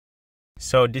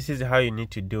So this is how you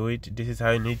need to do it. This is how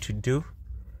you need to do,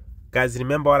 guys.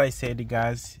 Remember what I said,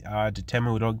 guys, the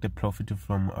time we lock the profit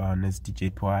from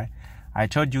NSDJPY. I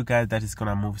told you guys that it's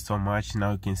gonna move so much.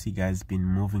 Now you can see, guys, it's been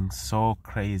moving so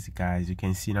crazy, guys. You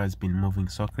can see now it's been moving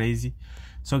so crazy.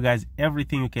 So guys,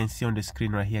 everything you can see on the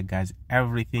screen right here, guys,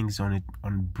 everything's on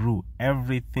brew,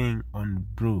 everything on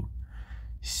brew.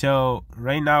 So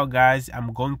right now, guys,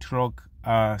 I'm going to lock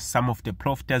some of the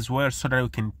profit as well, so that we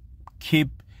can keep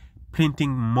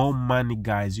printing more money,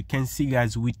 guys. You can see,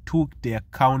 guys, we took the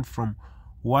account from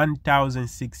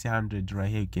 1,600 right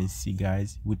here. You can see,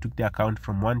 guys, we took the account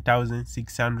from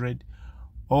 1,600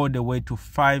 all the way to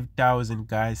 5,000,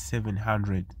 guys,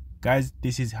 700. Guys,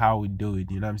 this is how we do it.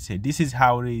 You know what I'm saying? This is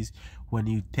how it is when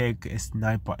you take a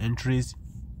sniper entries.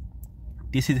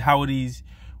 This is how it is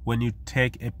when you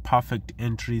take a perfect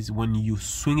entries, when you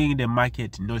swinging the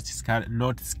market, not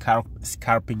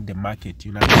scalping the market.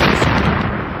 You know what I'm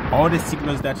saying? All the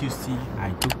signals that you see, I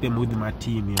took them with my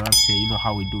team. You know what I'm saying? You know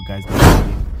how we do, guys.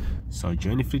 So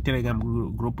join the free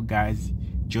Telegram group, guys.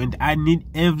 I need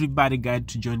everybody, guys,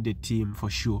 to join the team for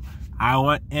sure. I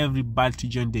want everybody to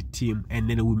join the team, and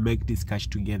then we make this cash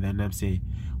together. And I'm saying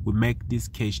we make this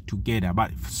cash together.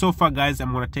 But so far, guys,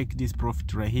 I'm gonna take this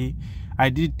profit right here.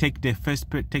 I did take the first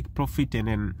take profit, and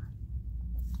then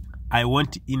I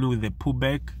went in with the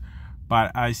pullback.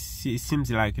 But it seems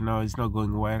like, you know, it's not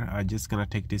going well. I'm just gonna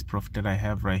take this profit that I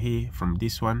have right here from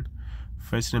this one.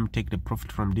 First, let me take the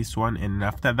profit from this one, and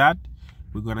after that,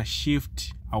 we're gonna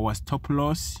shift our stop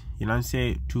loss, you know what I'm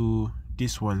saying, to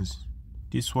this one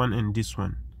and this one.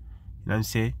 You know what I'm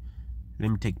saying?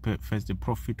 Let me take first the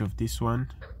profit of this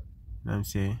one. You know what I'm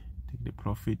saying? Take the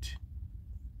profit.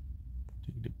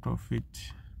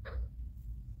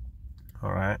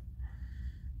 All right.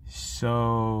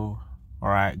 So, all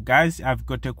right, guys, I've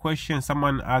got a question.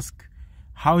 Someone asked,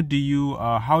 how do you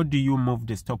move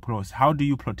the stop loss? How do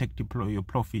you protect your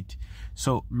profit?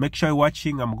 So make sure you're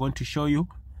watching. I'm going to show you.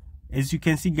 As you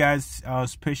can see, guys,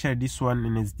 especially this one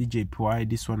in NSDJPY,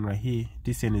 this one right here,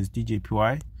 this in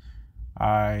NSDJPY.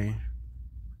 I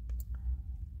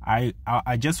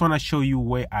just want to show you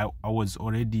where I was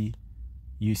already.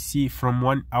 You see, from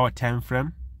 1 hour time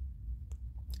frame.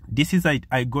 This is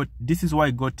this is why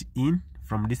I got in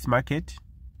from this market.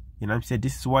 You know what I'm saying?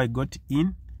 This is why I got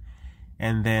in.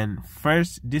 And then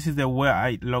first, this is the where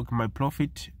I locked my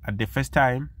profit at the first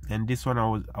time, and this one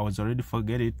I was already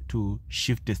forgetting to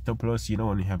shift the stop loss. You know,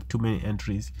 when you have too many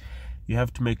entries, you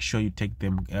have to make sure you take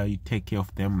them, you take care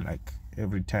of them like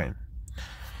every time.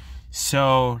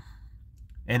 So,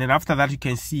 and then after that, you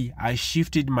can see I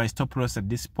shifted my stop loss at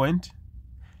this point,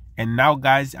 and now,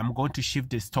 guys, I'm going to shift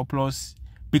the stop loss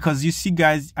because you see,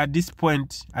 guys, at this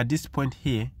point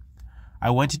here,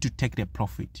 I wanted to take the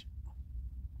profit.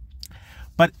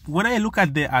 But when I look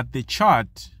at the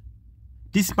chart,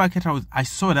 this market I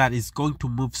saw that it's going to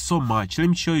move so much. Let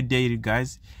me show you daily,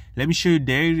 guys. Let me show you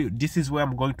daily. This is where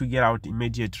I'm going to get out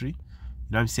immediately. You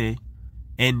know what I'm saying?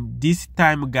 And this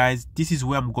time, guys, this is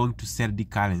where I'm going to sell the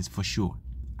currency for sure.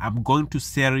 I'm going to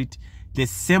sell it. The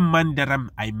same money that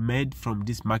I made from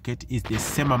this market is the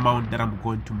same amount that I'm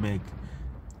going to make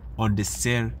on the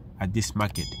sale at this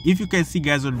market. If you can see,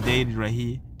 guys, on daily right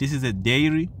here, this is a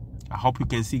daily. I hope you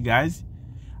can see, guys.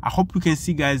 I hope you can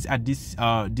see, guys, at this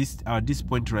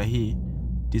point right here,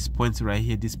 this point right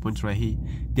here,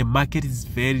 the market is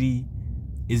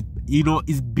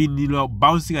it's been, you know,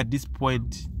 bouncing at this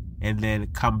point and then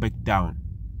come back down.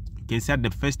 You can see at the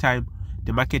first time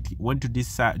the market went to this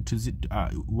side,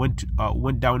 went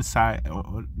downside,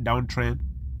 downtrend,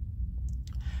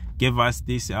 gave us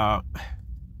this buy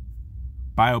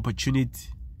opportunity,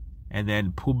 and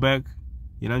then pull back.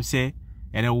 You know what I'm saying?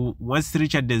 And then once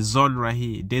reach at the zone right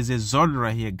here, there's a zone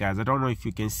right here, guys. I don't know if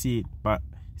you can see it, but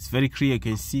it's very clear. You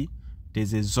can see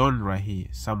there's a zone right here,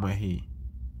 somewhere here.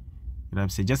 You know what I'm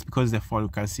saying? Just because the fall, you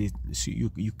can see it, so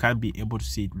you can't be able to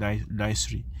see it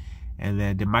nicely. And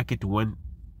then the market went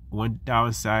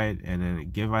downside, and then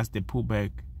it gave us the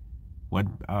pullback,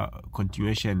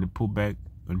 continuation, pullback,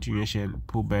 continuation,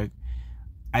 pullback,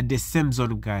 at the same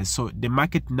zone, guys. So the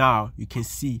market now, you can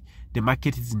see the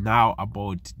market is now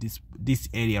about this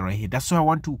area right here. That's why I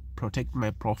want to protect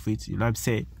my profits. You know what I'm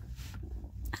saying?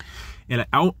 And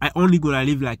I only gonna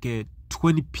leave like a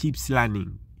 20 pips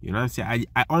landing. You know what I'm saying?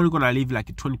 I only gonna leave like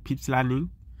a 20 pips landing,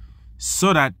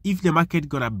 so that if the market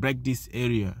gonna break this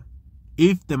area,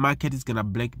 if the market is gonna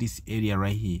break this area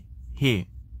right here,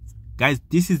 guys,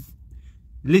 this is,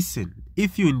 listen,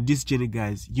 if you're in this journey,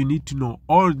 guys, you need to know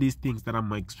all these things that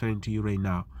I'm explaining to you right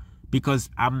now, because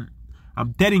I'm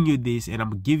telling you this, and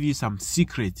I'm giving you some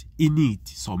secrets in it.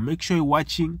 So make sure you're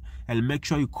watching, and make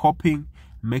sure you're copying,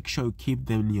 make sure you keep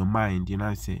them in your mind, you know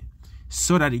what I'm saying,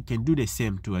 so that you can do the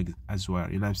same too as well,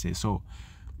 you know what I'm saying. So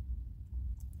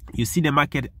you see the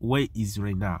market where it is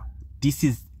right now. This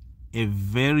is a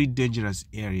very dangerous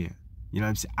area, you know what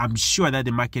I'm saying. I'm sure that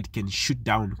the market can shoot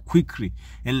down quickly,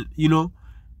 and you know,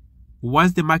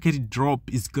 once the market drop,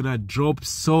 it's gonna drop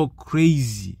so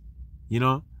crazy, you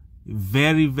know,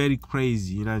 very, very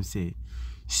crazy, you know what I'm saying.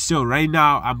 So right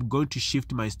now I'm going to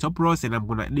shift my stop loss, and I'm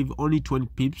gonna leave only 20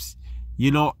 pips.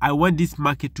 You know, I want this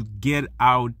market to get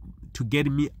out, to get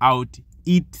me out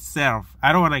itself.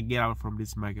 I don't want to get out from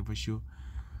this market for sure.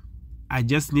 I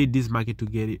just need this market to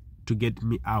get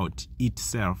me out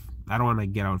itself. I don't want to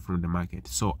get out from the market.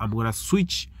 So I'm gonna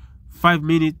switch 5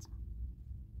 minutes,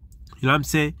 you know what I'm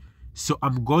saying. So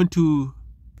I'm going to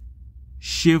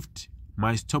shift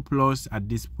my stop loss at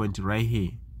this point right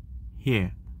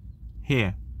here.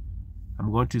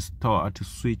 I'm going to start to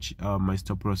switch my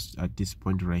stop loss at this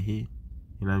point right here,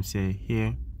 you know what I'm saying,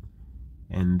 here,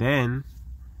 and then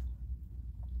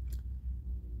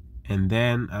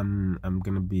I'm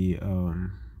gonna be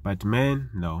but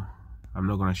man, no, I'm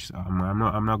not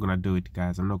gonna do it,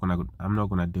 guys. I'm not gonna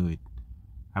do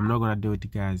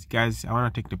it, guys. I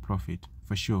want to take the profit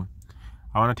for sure.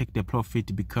 I want to take the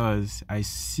profit because I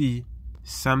see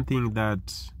something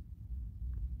that's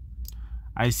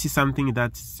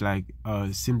like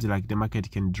seems like the market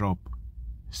can drop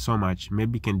so much.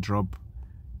 Maybe can drop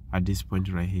at this point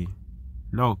right here.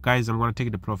 No, guys, I'm gonna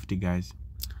take the profit, guys.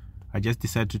 I just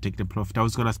decided to take the profit. I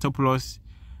was gonna stop loss,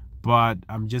 but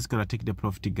I'm just gonna take the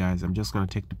profit, guys. I'm just gonna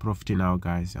take the profit now,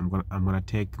 guys. I'm gonna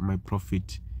take my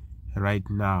profit right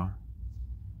now,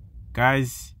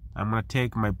 guys. I'm gonna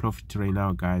take my profit right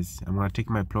now, guys. I'm gonna take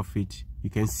my profit. You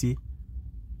can see,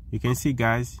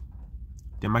 guys,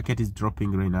 the market is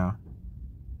dropping right now,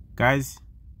 guys.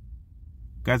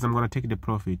 I'm gonna take the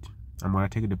profit.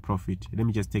 Let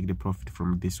me just take the profit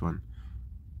from this one.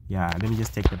 Yeah, let me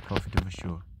just take the profit for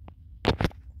sure.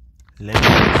 Let me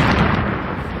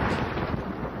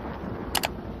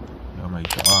oh my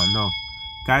god, oh no,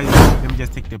 guys, let me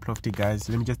just take the profit, guys.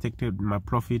 Let me just take my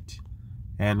profit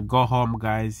and go home,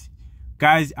 guys.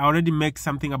 I already make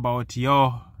something about,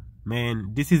 yo,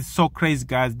 man, this is so crazy,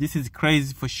 guys. This is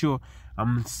crazy for sure.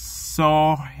 I'm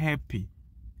so happy,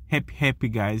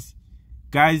 guys.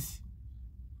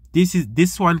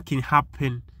 This one can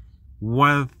happen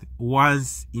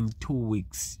once in 2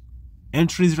 weeks.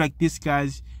 Entries like this,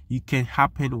 guys, you can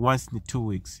happen once in 2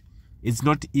 weeks. It's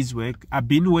not easy work. I've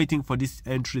been waiting for this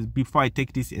entry before I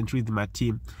take this entry with my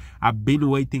team. I've been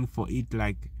waiting for it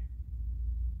like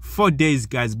 4 days,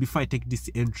 guys, before I take this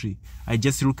entry. I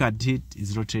just look at it.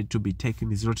 It's not ready to be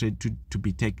taken. It's not ready to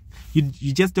be taken.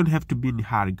 You just don't have to be in a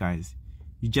hurry, guys.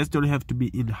 You just don't have to be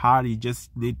in a hurry. You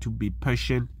just need to be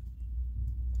patient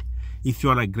if you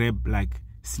want to grab like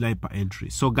sniper entry.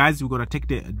 So guys, we're gonna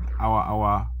take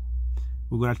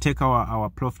our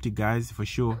profit, guys, for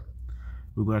sure.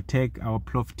 We're gonna take our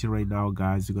profit right now,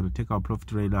 guys. We're gonna take our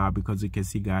profit right now because you can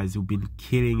see, guys, we've been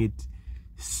killing it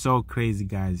so crazy,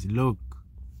 guys. Look,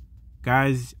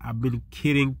 guys, I've been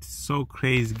killing so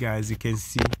crazy, guys. You can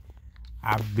see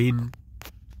I've been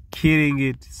killing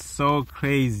it so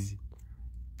crazy,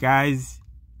 guys.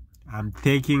 I'm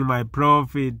taking my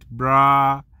profit,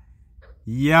 bruh.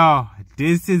 Yo,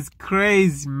 this is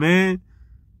crazy, man.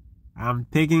 I'm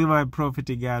taking my profit,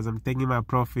 guys. I'm taking my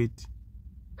profit.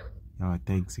 Oh,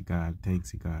 thanks God,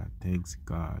 thanks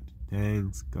God.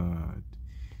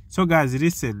 So guys,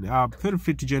 listen, feel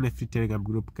free to join a free Telegram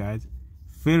group, guys.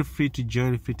 Feel free to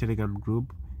join a free Telegram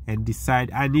group and decide.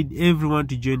 I need everyone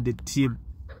to join the team.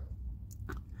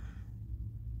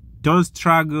 Don't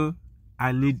struggle.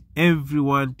 I need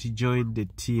everyone to join the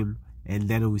team, and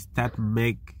then we start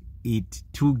make it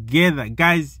together,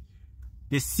 guys.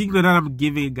 The signal that I'm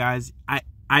giving, guys, I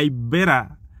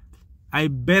better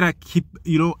keep,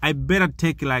 you know, I better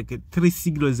take like 3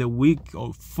 signals a week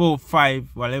or 4 or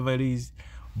 5, whatever it is.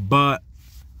 But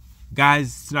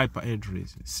guys, sniper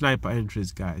entries,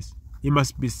 guys. It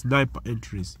must be sniper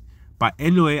entries. But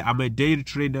anyway, I'm a daily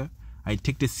trader. I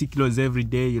take the signals every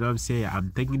day, you know what I'm saying?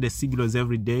 I'm taking the signals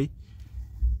every day.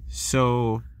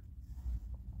 So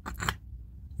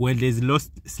when there's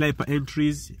lost sniper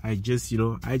entries, I just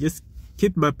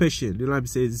keep my patience, you know what I'm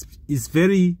saying? It's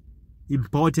very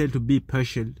important to be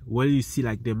patient when you see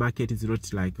like the market is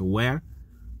not like aware,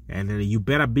 and then you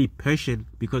better be patient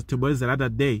because tomorrow is another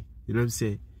day, you know what I'm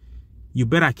saying? You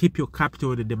better keep your capital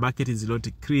when the market is not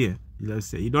clear, you know what I'm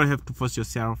saying? You don't have to force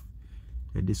yourself.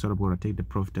 And this one I'm gonna take the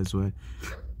profit as well,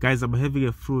 guys. I'm having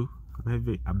a flu.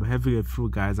 I'm having a flu,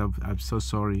 guys. I'm so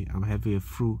sorry. I'm having a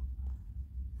flu, you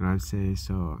know what I'm saying?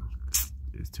 So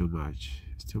it's too much.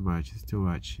 It's too much. It's too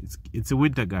much. It's a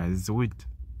winter, guys. It's a winter.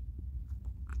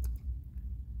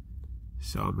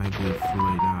 So maybe right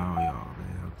now, yo,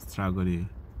 man, I'm struggling.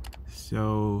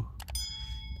 So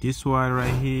this one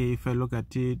right here, if I look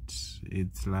at it,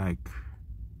 it's like,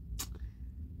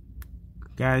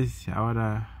 guys,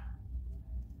 I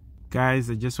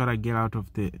just wanna get out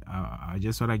of the I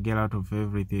just wanna get out of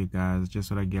everything, guys. I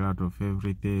just wanna get out of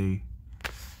everything.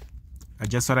 I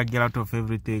just wanna get out of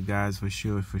everything, guys, for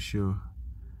sure.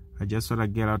 I just wanna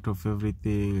get out of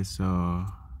everything, so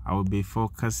I will be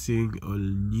focusing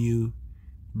on new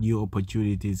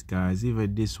opportunities, guys.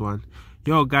 Even this one,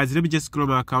 yo, guys, let me just scroll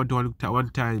my account one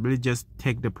time. Let me just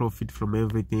take the profit from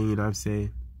everything. You know what I'm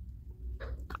saying?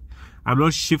 I'm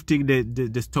not shifting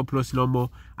the stop loss no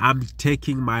more. I'm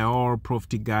taking my all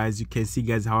profit, guys. You can see,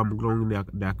 guys, how I'm growing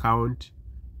the account.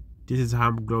 This is how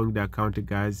I'm growing the account,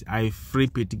 guys. I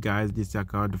flip it, guys, this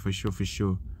account for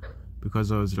sure,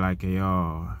 because I was like,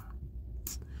 yo,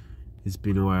 it's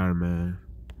been a while, man,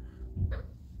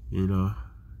 you know.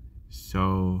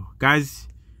 So guys,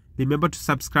 remember to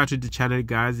subscribe to the channel,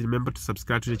 guys. Remember to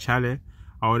subscribe to the channel.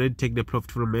 I already take the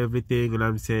profit from everything, and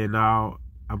I'm saying now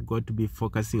I'm going to be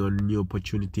focusing on new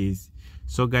opportunities.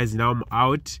 So guys, now I'm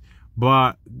out.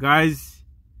 But guys,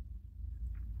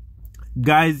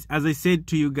 as I said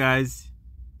to you guys,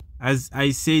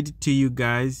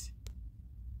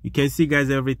 you can see,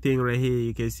 guys, everything right here.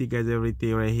 You can see, guys,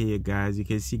 everything right here, guys. You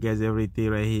can see, guys,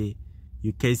 everything right here.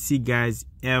 You can see, guys,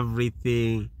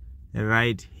 everything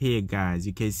right here, guys.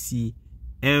 You can see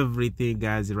everything,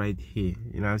 guys, right here.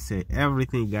 You know what I'm saying?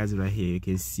 Everything, guys, right here. You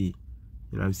can see.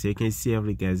 You know what I'm saying? You can see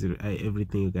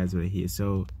everything, guys, right here.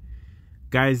 So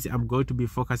guys, I'm going to be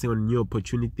focusing on new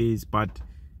opportunities. But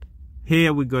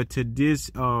here we go to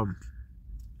this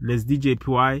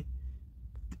NSDJPY.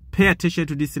 Pay attention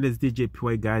to this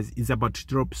NSDJPY, guys. It's about to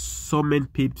drop so many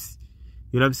pips.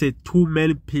 You know what I'm saying? Too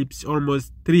many pips,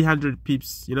 almost 300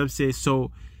 pips. You know what I'm saying?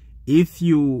 So if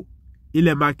you in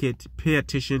a market, pay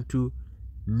attention to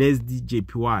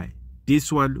NSDJPY. This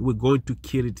one, we're going to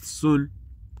kill it soon.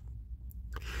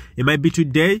 It might be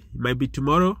today, it might be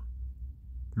tomorrow,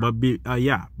 it might be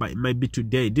yeah, but it might be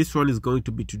today. This one is going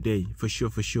to be today for sure.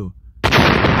 Tomorrow,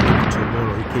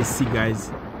 you can see,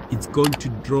 guys, it's going to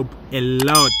drop a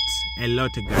lot,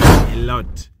 guys, a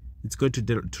lot. It's going to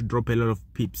drop a lot of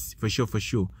pips for sure.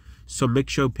 So make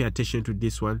sure you pay attention to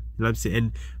this one. You know what I'm saying?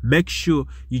 And make sure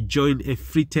you join a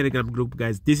free Telegram group,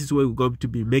 guys. This is where we're going to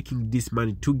be making this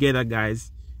money together,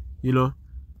 guys. You know,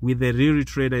 with a real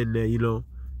trader, and you know,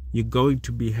 you're going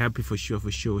to be happy for sure.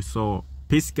 So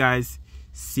peace, guys.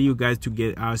 See you guys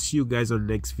I'll see you guys on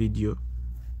the next video.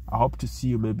 I hope to see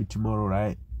you maybe tomorrow,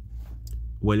 right?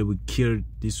 When we kill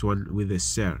this one with a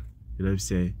sell. You know what I'm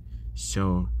saying?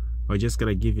 So I'm just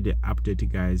gonna give you the update,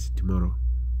 guys, tomorrow.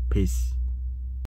 Peace.